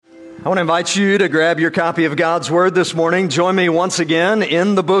I want to invite you to grab your copy of God's Word this morning. Join me once again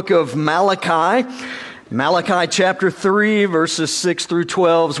in the book of Malachi. Malachi chapter 3, verses 6 through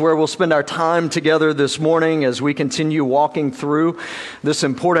 12 is where we'll spend our time together this morning as we continue walking through this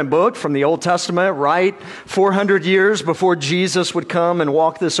important book from the Old Testament, right 400 years before Jesus would come and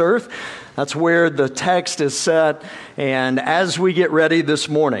walk this earth. That's where the text is set. And as we get ready this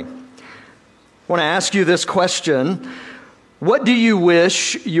morning, I want to ask you this question. What do you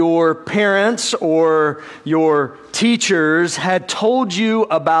wish your parents or your teachers had told you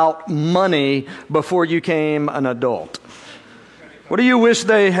about money before you became an adult? What do you wish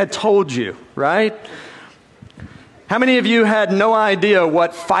they had told you, right? How many of you had no idea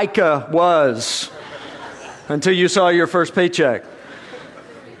what FICA was until you saw your first paycheck?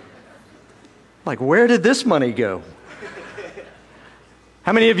 Like, where did this money go?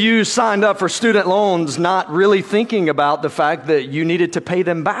 How many of you signed up for student loans not really thinking about the fact that you needed to pay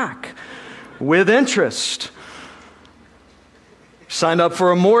them back with interest? Signed up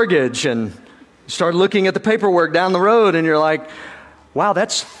for a mortgage and start looking at the paperwork down the road and you're like, wow,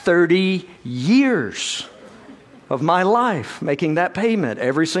 that's 30 years of my life making that payment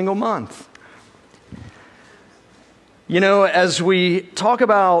every single month. You know, as we talk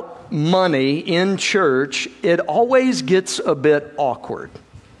about money in church, it always gets a bit awkward.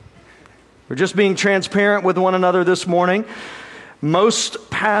 We're just being transparent with one another this morning. Most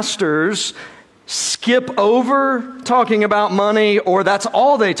pastors skip over talking about money, or that's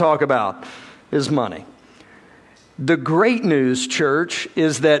all they talk about is money. The great news, church,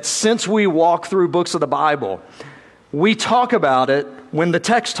 is that since we walk through books of the Bible, we talk about it when the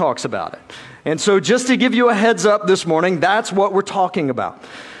text talks about it. And so just to give you a heads up this morning, that's what we're talking about.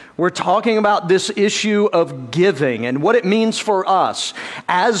 We're talking about this issue of giving and what it means for us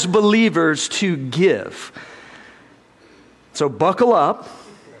as believers to give. So buckle up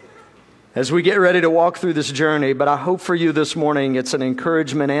as we get ready to walk through this journey. But I hope for you this morning it's an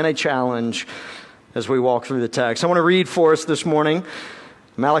encouragement and a challenge as we walk through the text. I want to read for us this morning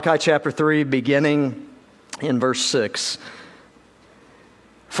Malachi chapter 3, beginning in verse 6.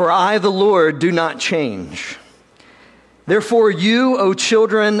 For I, the Lord, do not change. Therefore you, O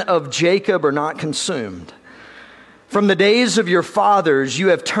children of Jacob, are not consumed. From the days of your fathers you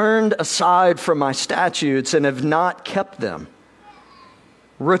have turned aside from my statutes and have not kept them.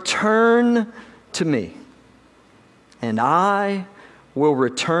 Return to me, and I will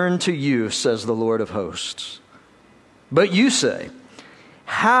return to you, says the Lord of hosts. But you say,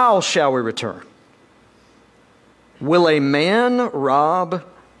 how shall we return? Will a man rob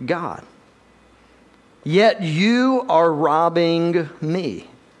God? Yet you are robbing me.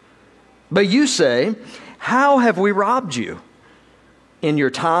 But you say, how have we robbed you? In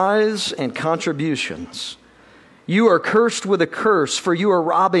your tithes and contributions. You are cursed with a curse, for you are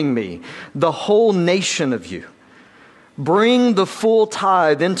robbing me, the whole nation of you. Bring the full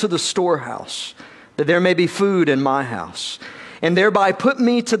tithe into the storehouse, that there may be food in my house. And thereby put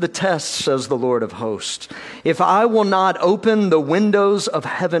me to the test, says the Lord of hosts, if I will not open the windows of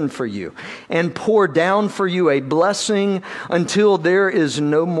heaven for you and pour down for you a blessing until there is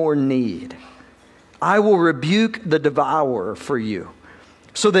no more need. I will rebuke the devourer for you,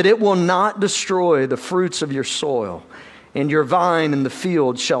 so that it will not destroy the fruits of your soil, and your vine in the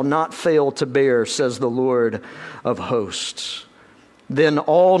field shall not fail to bear, says the Lord of hosts. Then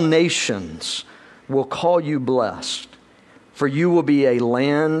all nations will call you blessed, for you will be a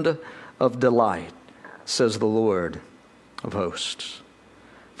land of delight, says the Lord of hosts.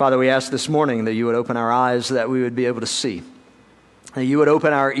 Father, we ask this morning that you would open our eyes that we would be able to see, that you would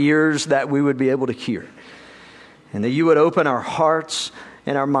open our ears that we would be able to hear, and that you would open our hearts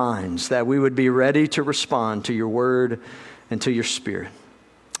and our minds that we would be ready to respond to your word and to your spirit.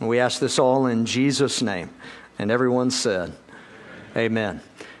 And we ask this all in Jesus' name. And everyone said, amen.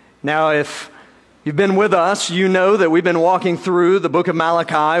 Now, if you've been with us, you know that we've been walking through the book of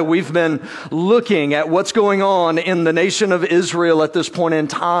Malachi. We've been looking at what's going on in the nation of Israel at this point in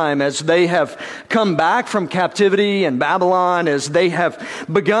time as they have come back from captivity in Babylon, as they have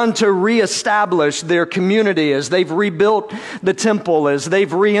begun to reestablish their community, as they've rebuilt the temple, as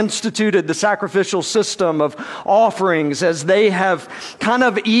they've reinstituted the sacrificial system of offerings, as they have kind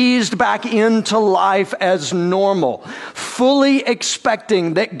of eased back into life as normal, fully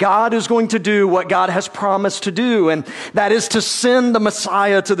expecting that God is going to do what God has promised to do, and that is to send the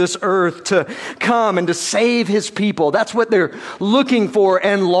Messiah to this earth to come and to save his people. That's what they're looking for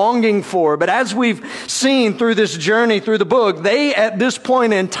and longing for. But as we've seen through this journey through the book, they at this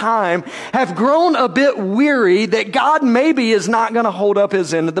point in time have grown a bit weary that God maybe is not going to hold up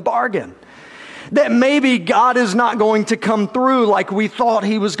his end of the bargain. That maybe God is not going to come through like we thought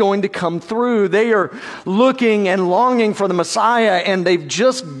he was going to come through. They are looking and longing for the Messiah, and they've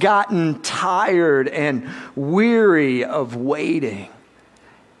just gotten tired and weary of waiting.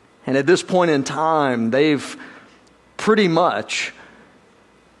 And at this point in time, they've pretty much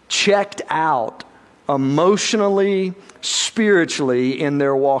checked out emotionally, spiritually in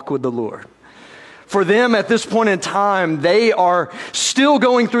their walk with the Lord. For them at this point in time, they are still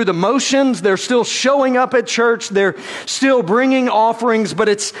going through the motions. They're still showing up at church. They're still bringing offerings, but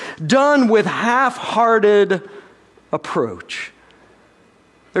it's done with half-hearted approach.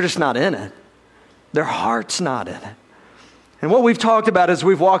 They're just not in it. Their heart's not in it. And what we've talked about as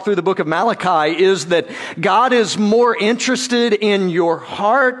we've walked through the book of Malachi is that God is more interested in your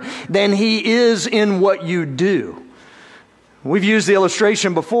heart than he is in what you do. We've used the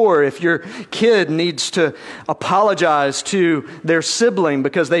illustration before. If your kid needs to apologize to their sibling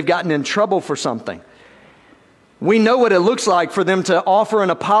because they've gotten in trouble for something, we know what it looks like for them to offer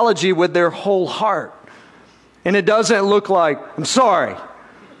an apology with their whole heart. And it doesn't look like, I'm sorry.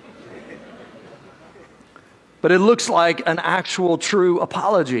 But it looks like an actual true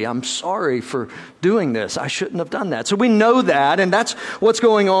apology. I'm sorry for doing this. I shouldn't have done that. So we know that, and that's what's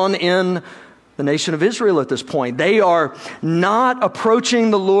going on in the nation of Israel at this point. They are not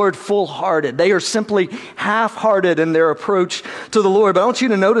approaching the Lord full-hearted. They are simply half-hearted in their approach to the Lord. But I want you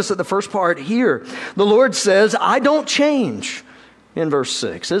to notice that the first part here, the Lord says, I don't change, in verse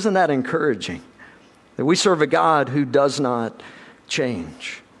 6. Isn't that encouraging? That we serve a God who does not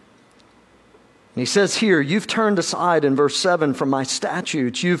change. And he says here, you've turned aside in verse 7 from my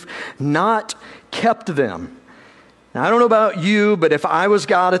statutes. You've not kept them. Now, I don't know about you, but if I was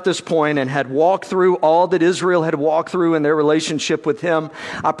God at this point and had walked through all that Israel had walked through in their relationship with him,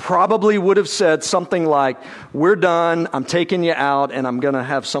 I probably would have said something like, we're done, I'm taking you out, and I'm going to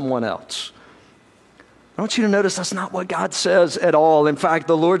have someone else. I want you to notice that's not what God says at all. In fact,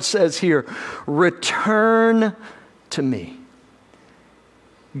 the Lord says here, return to me.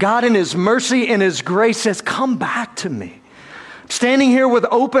 God in his mercy and his grace says, come back to me. Standing here with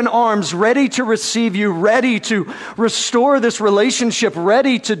open arms, ready to receive you, ready to restore this relationship,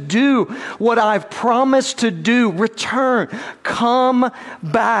 ready to do what I've promised to do. Return. Come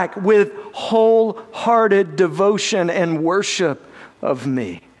back with wholehearted devotion and worship of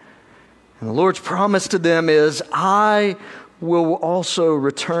me. And the Lord's promise to them is, I will also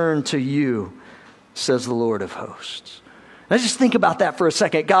return to you, says the Lord of hosts. Now just think about that for a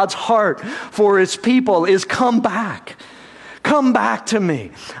second. God's heart for his people is come back. Come back to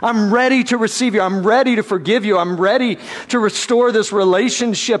me. I'm ready to receive you. I'm ready to forgive you. I'm ready to restore this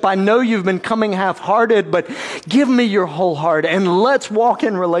relationship. I know you've been coming half-hearted, but give me your whole heart and let's walk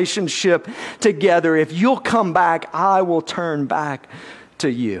in relationship together. If you'll come back, I will turn back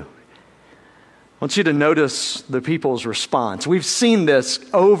to you. I want you to notice the people's response. We've seen this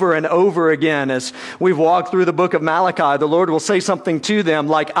over and over again as we've walked through the book of Malachi. The Lord will say something to them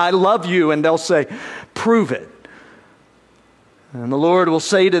like, I love you, and they'll say, prove it. And the Lord will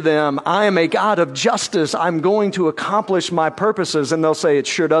say to them, I am a God of justice. I'm going to accomplish my purposes. And they'll say, it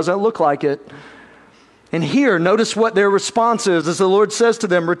sure doesn't look like it. And here, notice what their response is as the Lord says to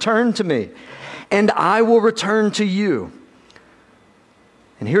them, return to me, and I will return to you.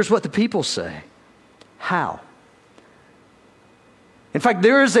 And here's what the people say. How? In fact,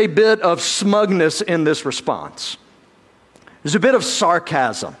 there is a bit of smugness in this response. There's a bit of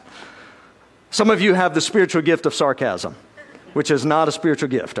sarcasm. Some of you have the spiritual gift of sarcasm, which is not a spiritual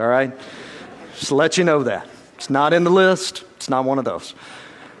gift, all right? Just to let you know that. It's not in the list. It's not one of those.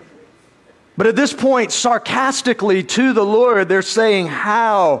 But at this point, sarcastically to the Lord, they're saying,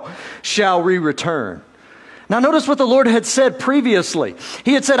 how shall we return? Now notice what the Lord had said previously.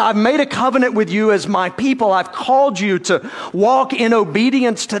 He had said, I've made a covenant with you as my people. I've called you to walk in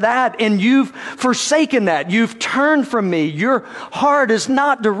obedience to that, and you've forsaken that. You've turned from me. Your heart is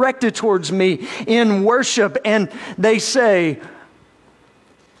not directed towards me in worship. And they say,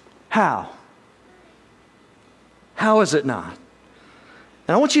 how? How is it not?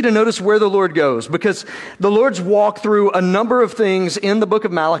 And I want you to notice where the Lord goes, because the Lord's walked through a number of things in the book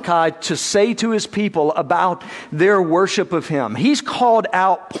of Malachi to say to his people about their worship of him. He's called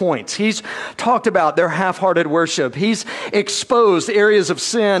out points. He's talked about their half-hearted worship. He's exposed areas of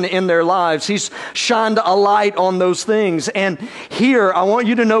sin in their lives. He's shined a light on those things. And here, I want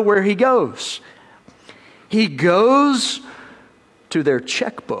you to know where he goes. He goes to their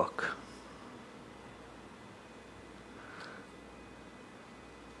checkbook.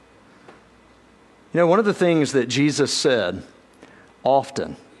 You know, one of the things that Jesus said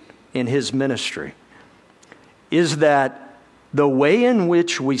often in his ministry is that the way in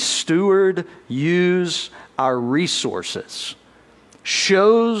which we use our resources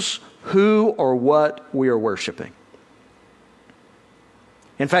shows who or what we are worshiping.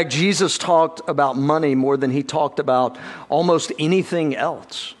 In fact, Jesus talked about money more than he talked about almost anything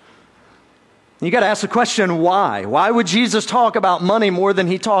else. You got to ask the question, why? Why would Jesus talk about money more than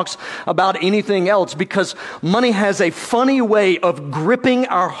he talks about anything else? Because money has a funny way of gripping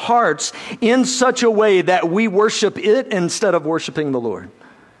our hearts in such a way that we worship it instead of worshiping the Lord.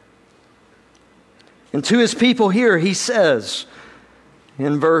 And to his people here, he says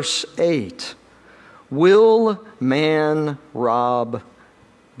in verse 8, will man rob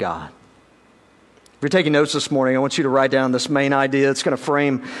God? If you're taking notes this morning, I want you to write down this main idea. It's going to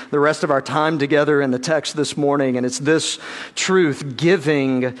frame the rest of our time together in the text this morning. And it's this truth: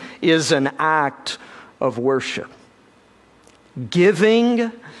 giving is an act of worship.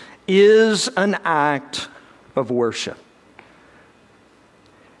 Giving is an act of worship.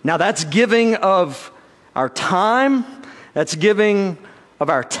 Now, that's giving of our time. That's giving of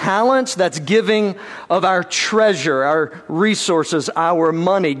our talents, that's giving of our treasure, our resources, our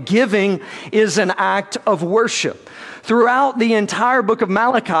money. Giving is an act of worship. Throughout the entire book of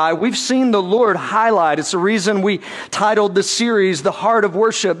Malachi, we've seen the Lord highlight. It's the reason we titled the series, The Heart of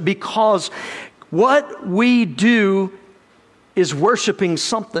Worship, because what we do is worshiping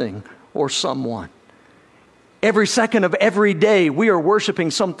something or someone. Every second of every day, we are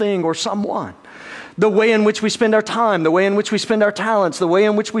worshiping something or someone. The way in which we spend our time, the way in which we spend our talents, the way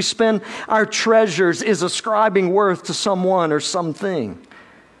in which we spend our treasures is ascribing worth to someone or something.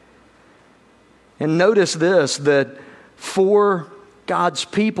 And notice this, that for God's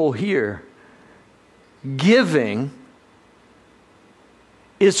people here, giving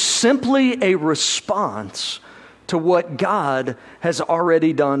is simply a response to what God has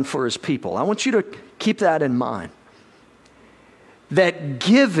already done for his people. I want you to keep that in mind. That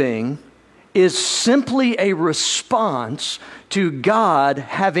giving is simply a response to God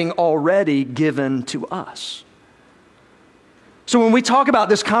having already given to us. So when we talk about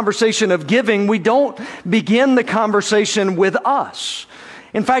this conversation of giving, we don't begin the conversation with us.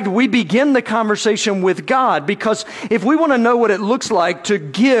 In fact, we begin the conversation with God, because if we want to know what it looks like to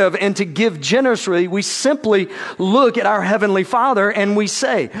give and to give generously, we simply look at our Heavenly Father and we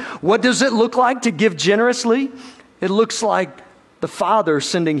say, what does it look like to give generously? It looks like the Father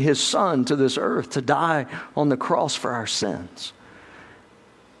sending his Son to this earth to die on the cross for our sins.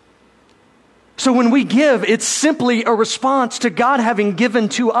 So when we give, it's simply a response to God having given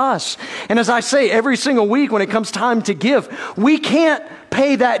to us. And as I say every single week when it comes time to give, we can't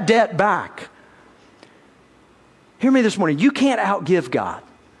pay that debt back. Hear me this morning. You can't outgive God.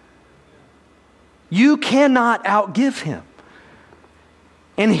 You cannot outgive him.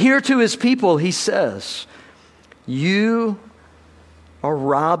 And here to his people, he says, you are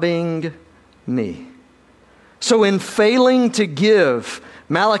robbing me. So in failing to give,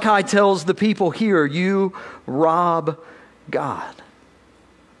 Malachi tells the people here, you rob God.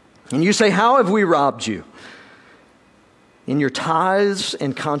 And you say, how have we robbed you? In your tithes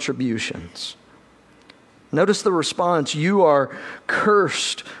and contributions. Notice the response, you are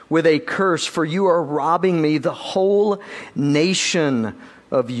cursed with a curse, for you are robbing me, the whole nation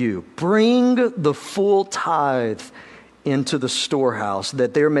of you. Bring the full tithe into the storehouse,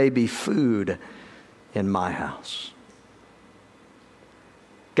 that there may be food in my house.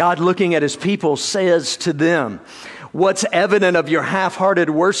 God, looking at his people, says to them, what's evident of your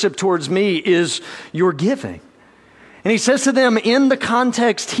half-hearted worship towards me is your giving. And he says to them in the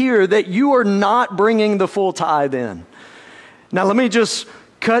context here that you are not bringing the full tithe in. Now let me just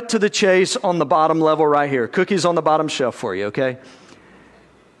cut to the chase on the bottom level right here. Cookies on the bottom shelf for you, okay?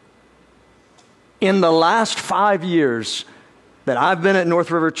 In the last 5 years that I've been at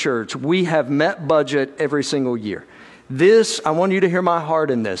North River Church, we have met budget every single year. This, I want you to hear my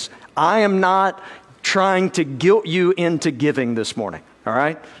heart in this. I am not trying to guilt you into giving this morning, all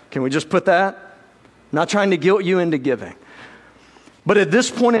right? Can we just put that? I'm not trying to guilt you into giving. But at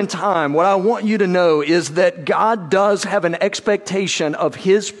this point in time, what I want you to know is that God does have an expectation of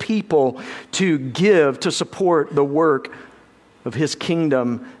his people to give to support the work of his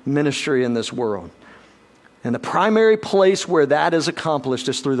kingdom ministry in this world. And the primary place where that is accomplished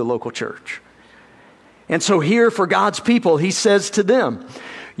is through the local church. And so here for God's people, he says to them,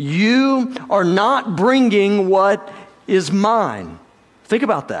 you are not bringing what is mine. Think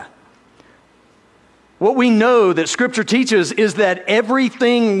about that. What we know that Scripture teaches is that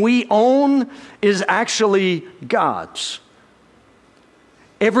everything we own is actually God's.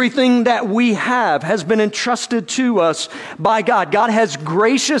 Everything that we have has been entrusted to us by God. God has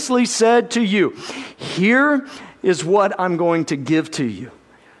graciously said to you, here is what I'm going to give to you.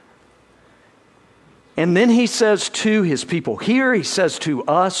 And then he says to his people, here he says to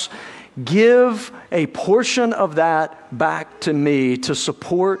us, give a portion of that back to me to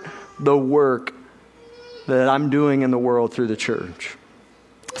support the work that I'm doing in the world through the church.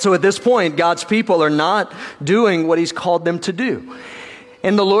 So at this point, God's people are not doing what he's called them to do.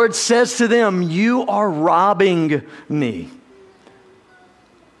 And the Lord says to them, you are robbing me.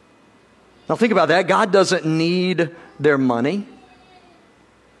 Now think about that. God doesn't need their money.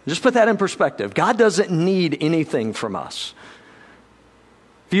 Just put that in perspective. God doesn't need anything from us.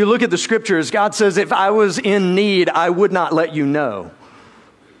 If you look at the scriptures, God says, if I was in need, I would not let you know.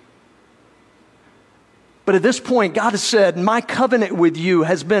 But at this point, God has said, my covenant with you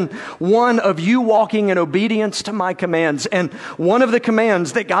has been one of you walking in obedience to my commands. And one of the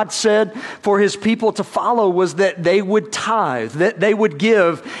commands that God said for his people to follow was that they would tithe, that they would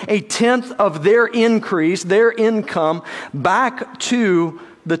give a tenth of their increase, their income, back to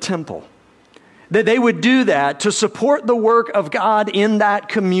the temple. That they would do that to support the work of God in that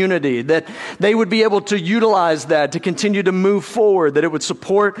community, that they would be able to utilize that to continue to move forward, that it would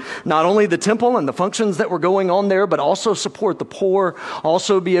support not only the temple and the functions that were going on there, but also support the poor,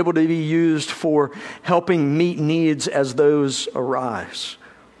 also be able to be used for helping meet needs as those arise.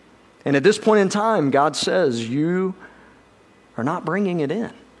 And at this point in time, God says, you are not bringing it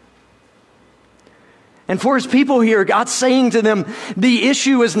in. And for his people here, God's saying to them, the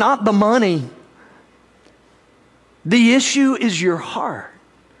issue is not the money. The issue is your heart.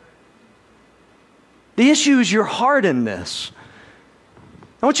 The issue is your heart in this.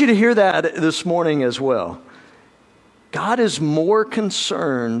 I want you to hear that this morning as well. God is more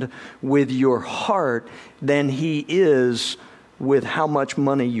concerned with your heart than he is with how much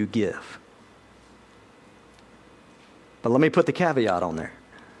money you give. But let me put the caveat on there.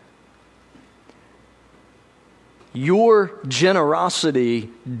 Your generosity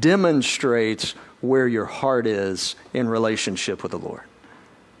demonstrates where your heart is in relationship with the Lord.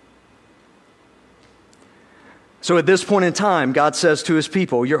 So at this point in time, God says to his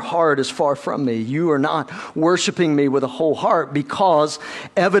people, your heart is far from me. You are not worshiping me with a whole heart, because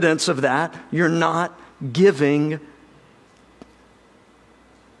evidence of that, you're not giving.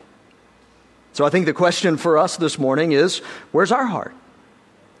 So I think the question for us this morning is, where's our heart?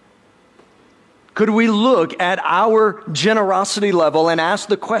 Could we look at our generosity level and ask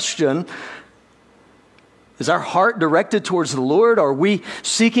the question, is our heart directed towards the Lord? Are we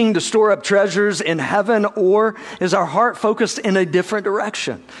seeking to store up treasures in heaven, or is our heart focused in a different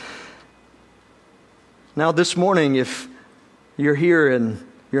direction? Now this morning, if you're here and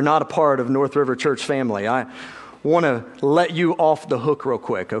you're not a part of North River Church family, I want to let you off the hook real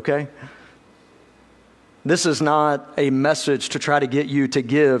quick, okay? This is not a message to try to get you to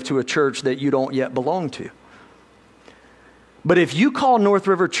give to a church that you don't yet belong to. But if you call North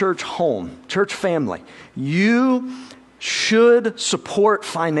River Church home, church family, you should support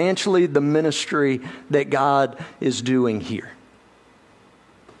financially the ministry that God is doing here.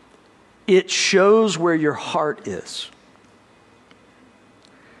 It shows where your heart is.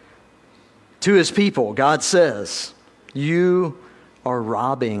 To his people, God says, you are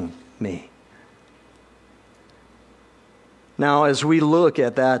robbing me. Now, as we look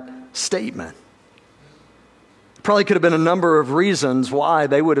at that statement, probably could have been a number of reasons why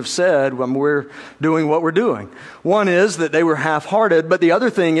they would have said when we're doing what we're doing. One is that they were half-hearted, but the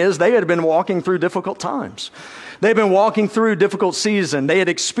other thing is they had been walking through difficult times. They'd been walking through a difficult season. They had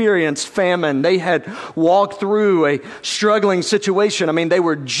experienced famine. They had walked through a struggling situation. I mean, they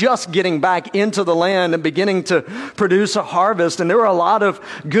were just getting back into the land and beginning to produce a harvest. And there were a lot of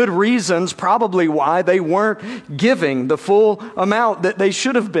good reasons probably why they weren't giving the full amount that they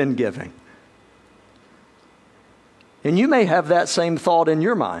should have been giving. And you may have that same thought in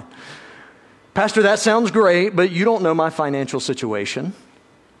your mind. Pastor, that sounds great, but you don't know my financial situation.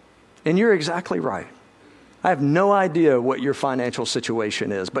 And you're exactly right. I have no idea what your financial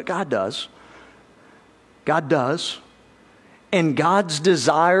situation is, but God does. God does. And God's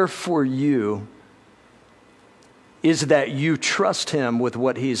desire for you is that you trust him with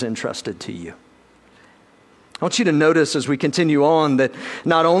what he's entrusted to you. I want you to notice as we continue on that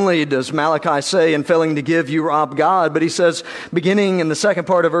not only does Malachi say, in failing to give, you rob God, but he says, beginning in the second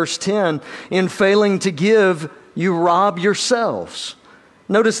part of verse 10, in failing to give, you rob yourselves.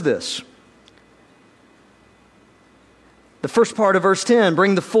 Notice this. The first part of verse 10,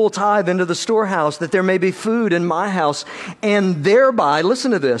 bring the full tithe into the storehouse, that there may be food in my house, and thereby,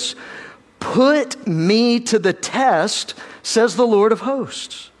 listen to this, put me to the test, says the Lord of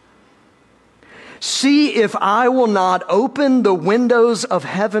hosts. See if I will not open the windows of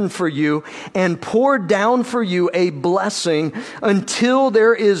heaven for you and pour down for you a blessing until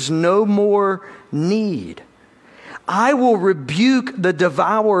there is no more need. I will rebuke the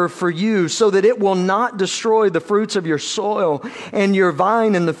devourer for you so that it will not destroy the fruits of your soil, and your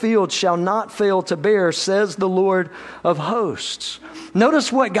vine in the field shall not fail to bear, says the Lord of hosts.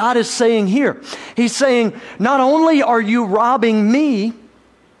 Notice what God is saying here. He's saying, not only are you robbing me,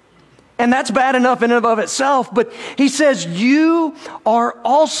 and that's bad enough in and of itself, but he says you are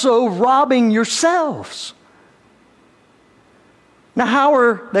also robbing yourselves. Now, how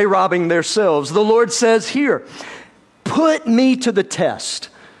are they robbing themselves? The Lord says here, put me to the test.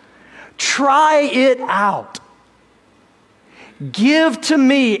 Try it out. Give to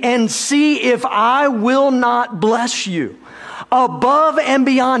me and see if I will not bless you above and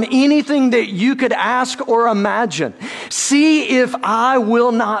beyond anything that you could ask or imagine. See if I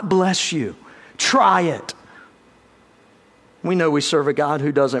will not bless you. Try it. We know we serve a God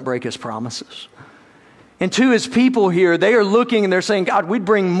who doesn't break his promises. And to his people here, they are looking and they're saying, God, we'd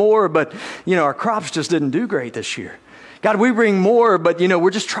bring more, but our crops just didn't do great this year. God, we bring more, but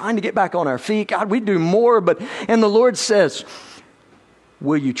we're just trying to get back on our feet. God, we do more, and the Lord says,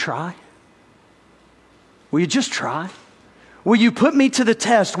 will you try? Will you just try? Will you put me to the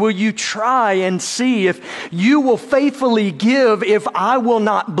test? Will you try and see if you will faithfully give if I will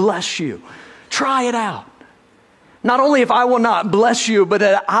not bless you? Try it out. Not only if I will not bless you, but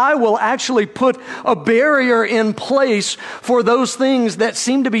that I will actually put a barrier in place for those things that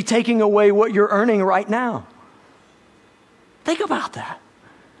seem to be taking away what you're earning right now. Think about that.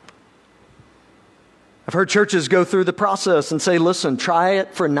 I've heard churches go through the process and say, listen, try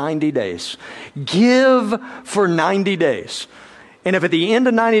it for 90 days. Give for 90 days. And if at the end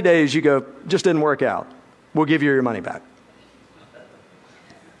of 90 days you go, just didn't work out, we'll give you your money back.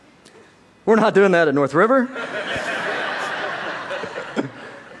 We're not doing that at North River.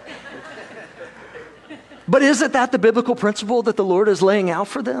 But isn't that the biblical principle that the Lord is laying out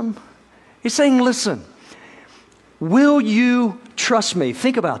for them? He's saying, listen, will you trust me?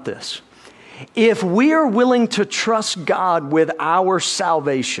 Think about this. If we are willing to trust God with our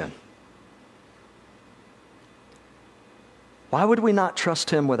salvation, why would we not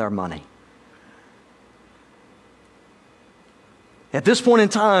trust him with our money? At this point in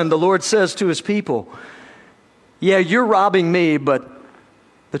time, the Lord says to his people, yeah, you're robbing me, but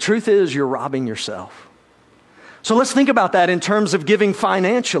the truth is you're robbing yourself. So let's think about that in terms of giving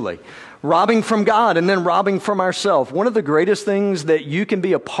financially. Robbing from God and then robbing from ourselves. One of the greatest things that you can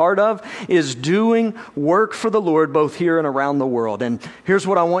be a part of is doing work for the Lord both here and around the world. And here's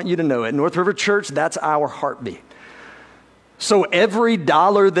what I want you to know. At North River Church, that's our heartbeat. So every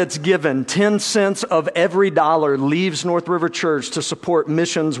dollar that's given, 10 cents of every dollar leaves North River Church to support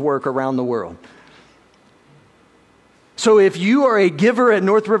missions work around the world. So if you are a giver at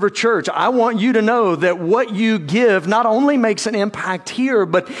North River Church, I want you to know that what you give not only makes an impact here,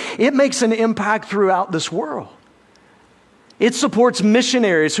 but it makes an impact throughout this world. It supports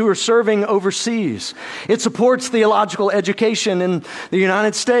missionaries who are serving overseas. It supports theological education in the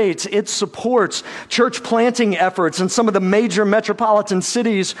United States. It supports church planting efforts in some of the major metropolitan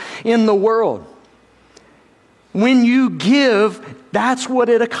cities in the world. When you give, that's what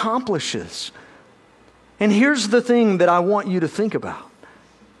it accomplishes. And here's the thing that I want you to think about.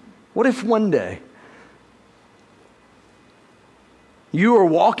 What if one day you are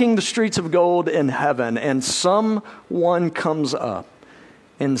walking the streets of gold in heaven and someone comes up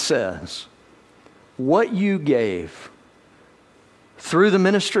and says, what you gave through the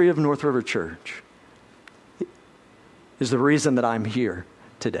ministry of North River Church is the reason that I'm here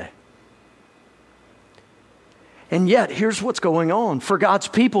today. And yet, here's what's going on for God's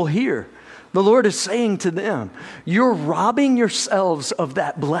people here. The Lord is saying to them, you're robbing yourselves of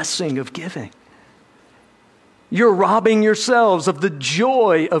that blessing of giving. You're robbing yourselves of the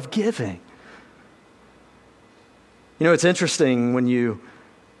joy of giving. It's interesting when you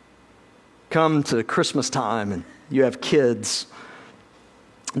come to Christmas time and you have kids,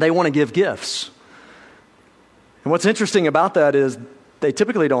 they want to give gifts. And what's interesting about that is they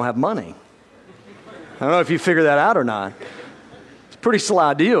typically don't have money. I don't know if you figure that out or not. Pretty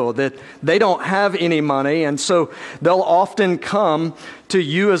sly deal that they don't have any money, and so they'll often come to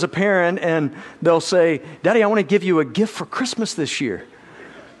you as a parent and they'll say, Daddy, I want to give you a gift for Christmas this year. And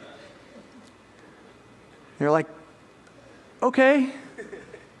you're like, okay.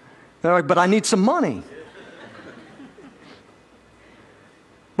 They're like, but I need some money.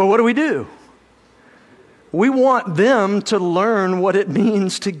 But what do? We want them to learn what it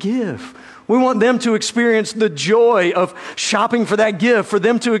means to give. We want them to experience the joy of shopping for that gift, for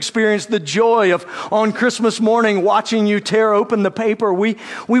them to experience the joy of on Christmas morning watching you tear open the paper. We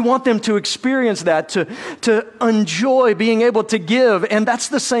want them to experience that, to enjoy being able to give. And that's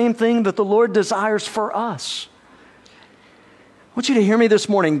the same thing that the Lord desires for us. I want you to hear me this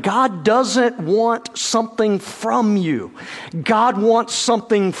morning. God doesn't want something from you. God wants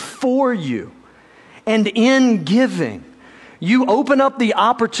something for you. And in giving, you open up the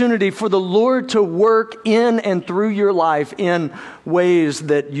opportunity for the Lord to work in and through your life in ways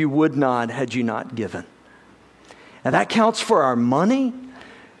that you would not had you not given. And that counts for our money.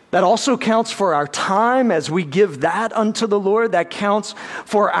 That also counts for our time as we give that unto the Lord. That counts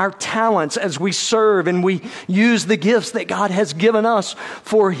for our talents as we serve and we use the gifts that God has given us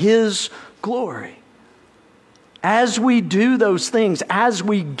for His glory. As we do those things, as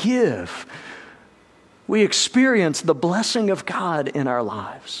we give, we experience the blessing of God in our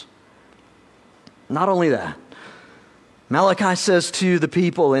lives. Not only that, Malachi says to the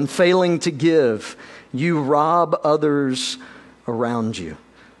people, in failing to give, you rob others around you.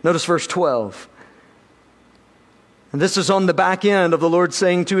 Notice verse 12. And this is on the back end of the Lord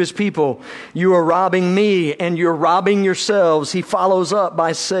saying to His people, you are robbing me and you're robbing yourselves. He follows up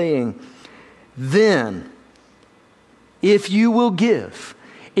by saying, then, if you will give,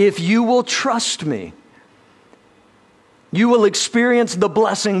 if you will trust me, you will experience the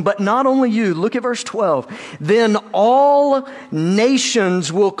blessing, but not only you. Look at verse 12. Then all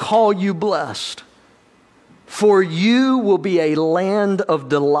nations will call you blessed, for you will be a land of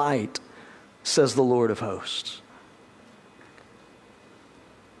delight, says the Lord of hosts.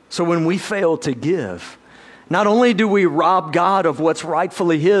 So when we fail to give, not only do we rob God of what's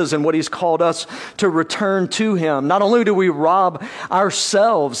rightfully His and what He's called us to return to Him, not only do we rob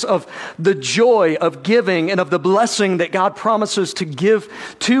ourselves of the joy of giving and of the blessing that God promises to give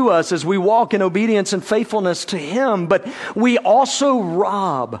to us as we walk in obedience and faithfulness to Him, but we also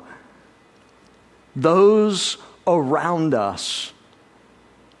rob those around us.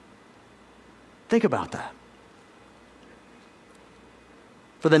 Think about that.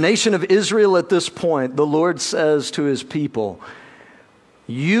 For the nation of Israel at this point, the Lord says to His people,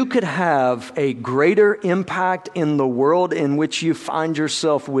 you could have a greater impact in the world in which you find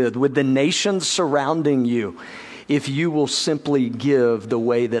yourself with the nations surrounding you, if you will simply give the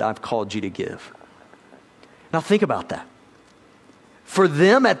way that I've called you to give. Now think about that. For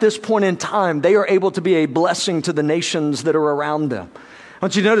them at this point in time, they are able to be a blessing to the nations that are around them. I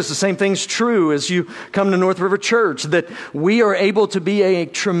want you to notice the same thing's true as you come to North River Church, that we are able to be a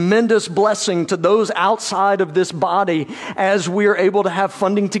tremendous blessing to those outside of this body as we are able to have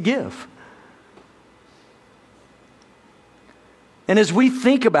funding to give. And as we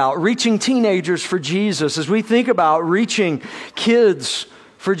think about reaching teenagers for Jesus, as we think about reaching kids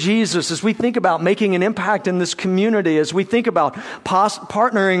for Jesus, as we think about making an impact in this community, as we think about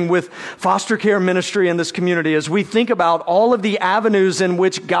partnering with foster care ministry in this community, as we think about all of the avenues in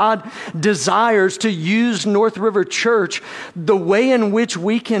which God desires to use North River Church, the way in which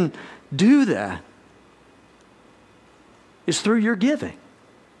we can do that is through your giving.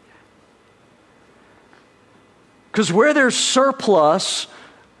 Because where there's surplus,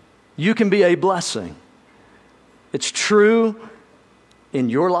 you can be a blessing. It's true in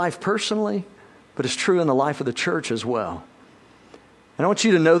your life personally, but it's true in the life of the church as well. And I want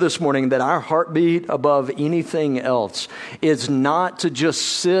you to know this morning that our heartbeat above anything else is not to just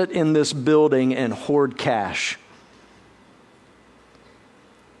sit in this building and hoard cash.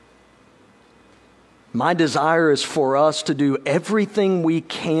 My desire is for us to do everything we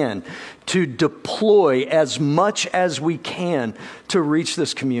can to deploy as much as we can to reach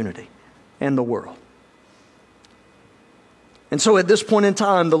this community and the world. And so at this point in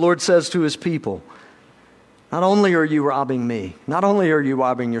time, the Lord says to His people, not only are you robbing me, not only are you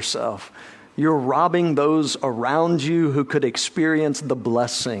robbing yourself, you're robbing those around you who could experience the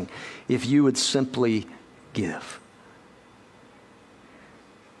blessing if you would simply give.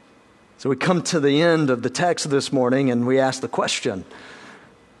 So we come to the end of the text this morning and we ask the question,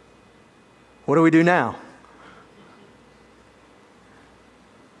 what do we do now?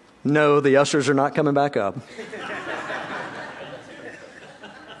 No, the ushers are not coming back up.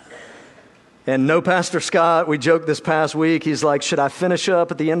 And no, Pastor Scott, we joked this past week, he's like, should I finish up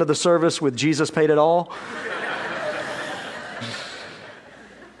at the end of the service with Jesus paid it all?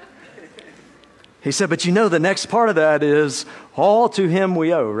 He said, but you know the next part of that is all to Him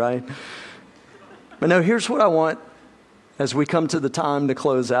we owe, right? But no, here's what I want as we come to the time to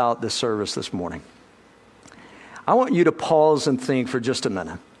close out this service this morning. I want you to pause and think for just a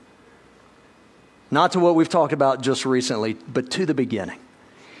minute. Not to what we've talked about just recently, but to the beginning.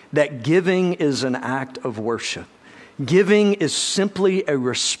 that giving is an act of worship. Giving is simply a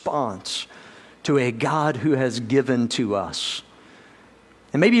response to a God who has given to us.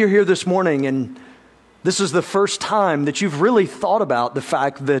 And maybe you're here this morning and this is the first time that you've really thought about the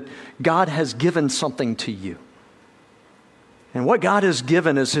fact that God has given something to you. And what God has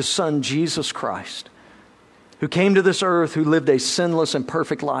given is His Son, Jesus Christ, who came to this earth, who lived a sinless and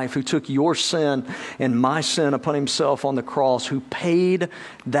perfect life, who took your sin and my sin upon Himself on the cross, who paid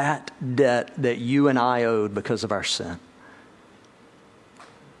that debt that you and I owed because of our sin.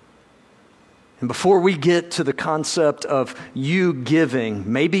 And before we get to the concept of you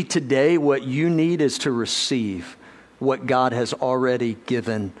giving, maybe today what you need is to receive what God has already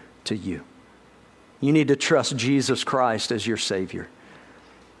given to you. You need to trust Jesus Christ as your Savior.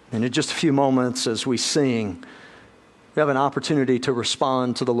 And in just a few moments as we sing, we have an opportunity to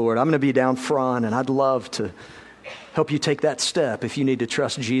respond to the Lord. I'm going to be down front, and I'd love to help you take that step if you need to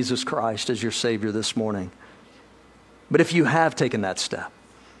trust Jesus Christ as your Savior this morning. But if you have taken that step,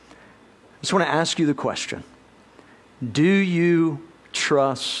 I just want to ask you the question: do you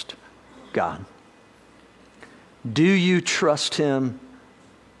trust God? Do you trust Him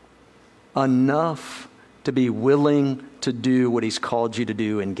enough to be willing to do what He's called you to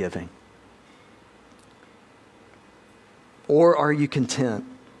do in giving? Or are you content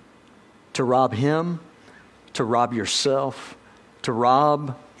to rob Him, to rob yourself, to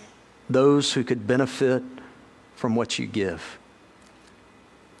rob those who could benefit from what you give?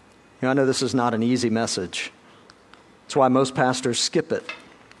 You know, I know this is not an easy message. That's why most pastors skip it.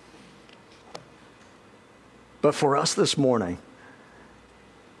 But for us this morning,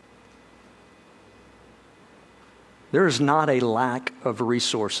 there is not a lack of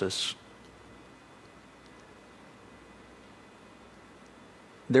resources.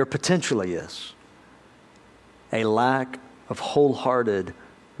 There potentially is a lack of wholehearted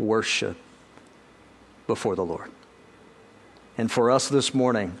worship before the Lord. And for us this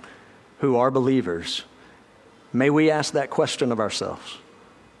morning, who are believers, may we ask that question of ourselves.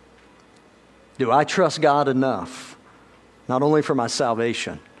 Do I trust God enough, not only for my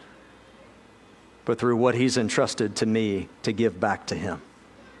salvation, but through what He's entrusted to me to give back to Him?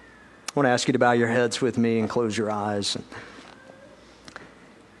 I want to ask you to bow your heads with me and close your eyes.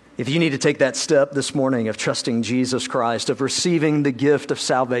 If you need to take that step this morning of trusting Jesus Christ, of receiving the gift of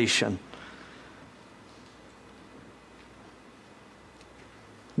salvation,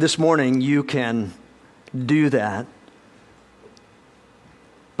 this morning you can do that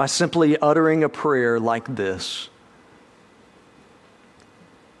by simply uttering a prayer like this: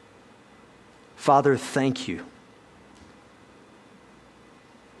 Father, thank you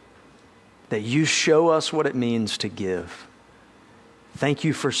that you show us what it means to give. Thank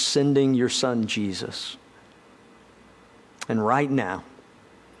you for sending your Son, Jesus. And right now,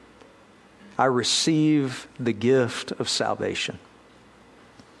 I receive the gift of salvation.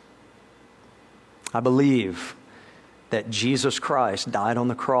 I believe that Jesus Christ died on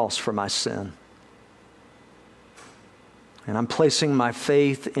the cross for my sin. And I'm placing my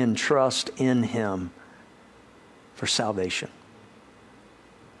faith and trust in Him for salvation.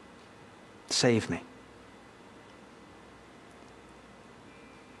 Save me.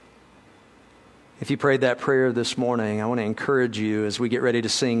 If you prayed that prayer this morning, I want to encourage you as we get ready to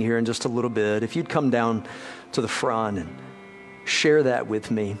sing here in just a little bit, if you'd come down to the front and share that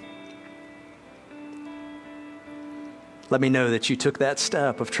with me. Let me know that you took that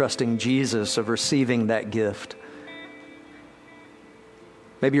step of trusting Jesus, of receiving that gift.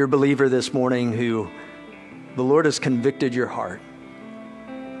 Maybe you're a believer this morning who the Lord has convicted your heart.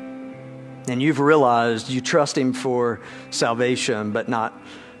 And you've realized you trust Him for salvation, but not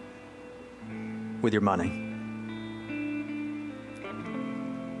with your money.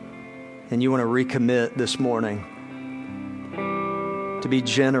 And you want to recommit this morning to be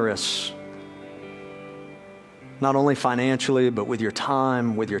generous, not only financially, but with your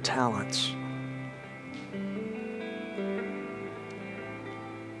time, with your talents.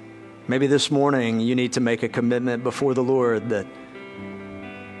 Maybe this morning you need to make a commitment before the Lord that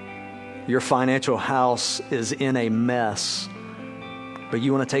your financial house is in a mess, but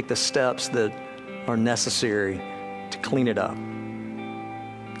you want to take the steps that are necessary to clean it up.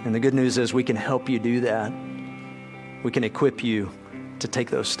 And the good news is we can help you do that. We can equip you to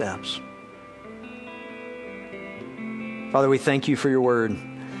take those steps. Father, we thank you for your word.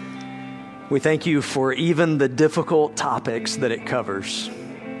 We thank you for even the difficult topics that it covers.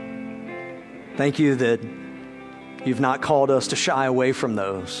 Thank you that you've not called us to shy away from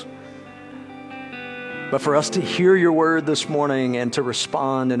those, but for us to hear your word this morning and to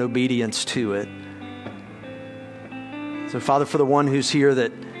respond in obedience to it. So, Father, for the one who's here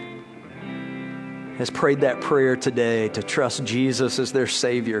that has prayed that prayer today to trust Jesus as their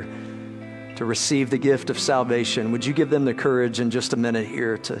Savior, to receive the gift of salvation, would you give them the courage in just a minute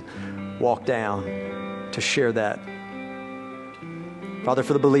here to walk down, to share that? Father,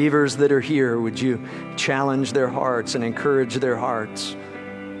 for the believers that are here, would you challenge their hearts and encourage their hearts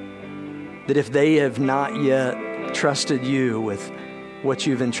that if they have not yet trusted you with what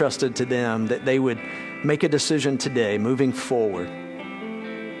you've entrusted to them, that they would make a decision today, moving forward,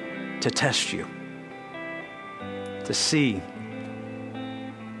 to test you, to see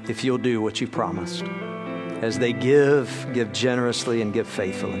if you'll do what you promised. As they give generously and give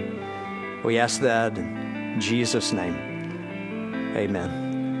faithfully. We ask that in Jesus' name.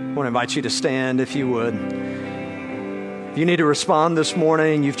 Amen. I want to invite you to stand if you would. If you need to respond this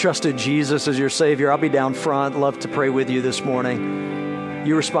morning, you've trusted Jesus as your Savior, I'll be down front. Love to pray with you this morning.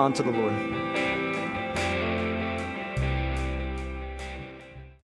 You respond to the Lord.